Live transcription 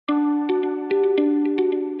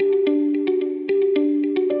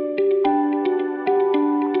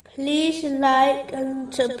like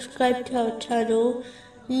and subscribe to our channel.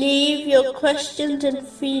 Leave your questions and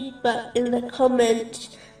feedback in the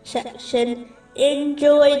comments section.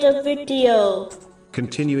 Enjoy the video.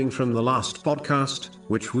 Continuing from the last podcast,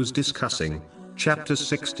 which was discussing chapter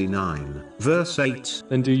 69, verse 8.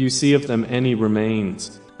 And do you see of them any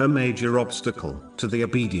remains? A major obstacle to the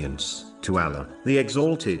obedience to Allah, the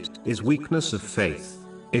Exalted, is weakness of faith.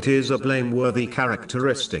 It is a blameworthy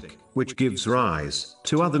characteristic, which gives rise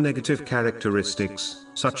to other negative characteristics,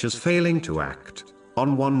 such as failing to act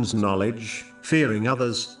on one's knowledge, fearing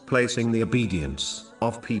others, placing the obedience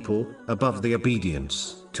of people above the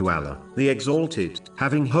obedience to Allah, the Exalted,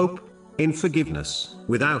 having hope in forgiveness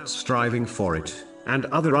without striving for it, and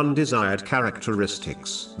other undesired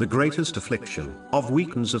characteristics. The greatest affliction of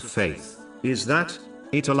weakness of faith is that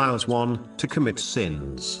it allows one to commit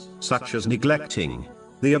sins, such as neglecting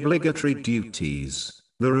the obligatory duties.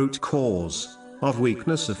 The root cause of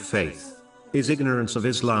weakness of faith is ignorance of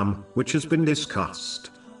Islam, which has been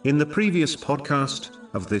discussed in the previous podcast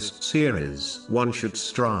of this series. One should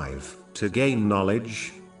strive to gain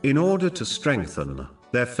knowledge in order to strengthen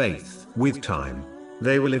their faith. With time,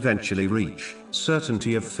 they will eventually reach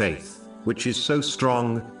certainty of faith, which is so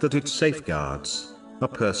strong that it safeguards a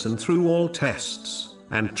person through all tests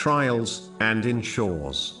and trials, and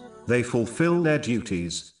ensures they fulfill their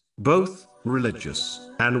duties, both religious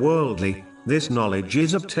and worldly. This knowledge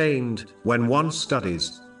is obtained when one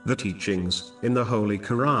studies the teachings in the Holy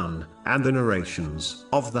Quran and the narrations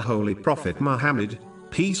of the Holy Prophet Muhammad,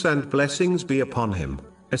 peace and blessings be upon him,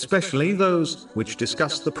 especially those which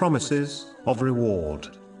discuss the promises of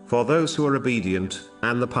reward for those who are obedient,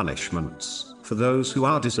 and the punishments for those who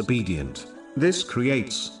are disobedient. This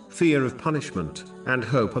creates fear of punishment and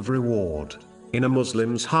hope of reward in a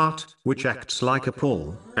Muslim's heart, which acts like a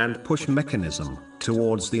pull and push mechanism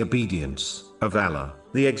towards the obedience of Allah,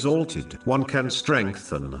 the Exalted. One can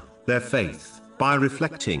strengthen their faith by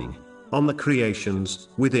reflecting on the creations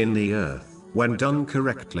within the earth. When done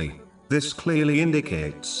correctly, this clearly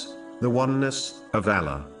indicates the oneness of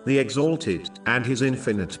Allah, the Exalted, and His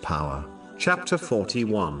infinite power. Chapter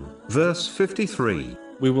 41, verse 53.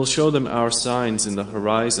 We will show them our signs in the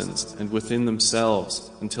horizons and within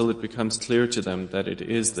themselves, until it becomes clear to them that it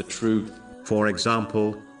is the truth. For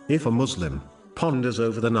example, if a Muslim ponders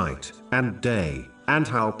over the night and day, and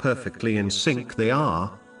how perfectly in sync they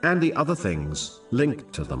are, and the other things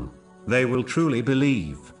linked to them, they will truly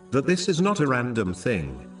believe that this is not a random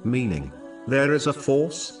thing, meaning there is a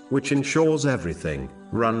force which ensures everything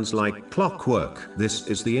runs like clockwork. This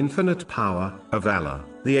is the infinite power of Allah,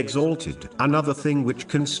 the Exalted. Another thing which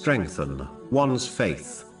can strengthen one's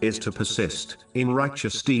faith is to persist in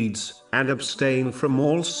righteous deeds and abstain from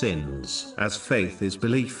all sins, as faith is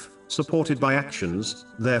belief supported by actions.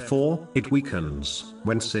 Therefore, it weakens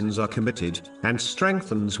when sins are committed and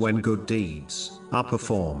strengthens when good deeds are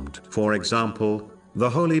performed. For example, the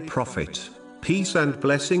Holy Prophet, peace and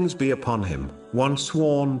blessings be upon him, once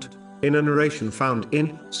warned in a narration found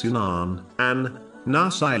in Sunan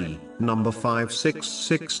an-Nasa'i, number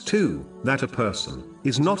 5662, that a person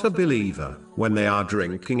is not a believer when they are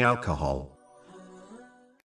drinking alcohol,